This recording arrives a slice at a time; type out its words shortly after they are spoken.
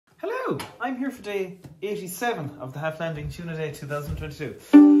Hello, I'm here for day 87 of the Half Landing Tune a Day 2022.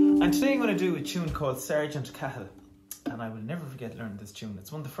 And today I'm going to do a tune called Sergeant Cahill. And I will never forget learning this tune.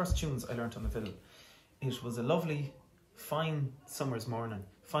 It's one of the first tunes I learnt on the fiddle. It was a lovely, fine summer's morning,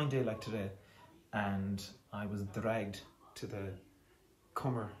 fine day like today. And I was dragged to the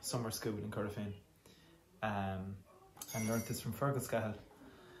Cummer Summer School in Corofin. And learnt this from Fergus Cahill.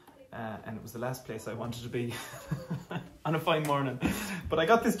 And it was the last place I wanted to be on a fine morning. But I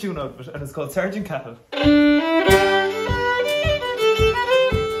got this tune out of it, and it's called Sergeant Cahill.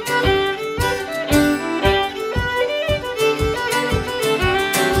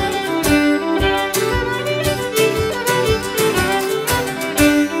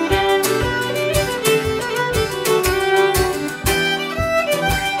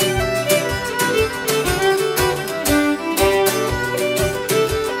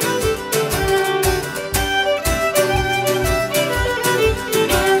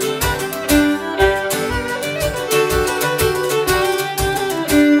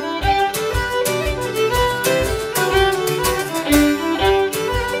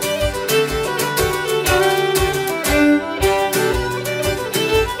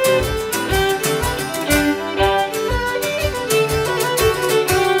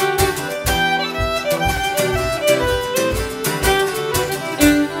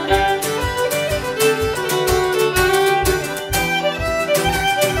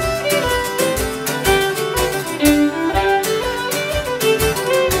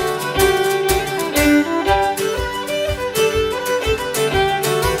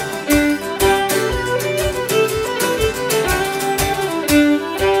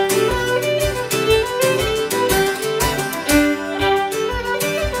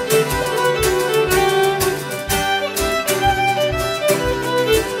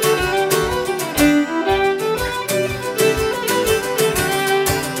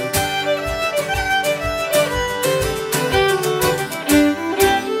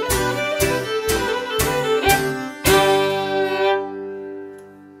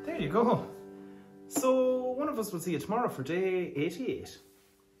 There you go. So one of us will see you tomorrow for day 88.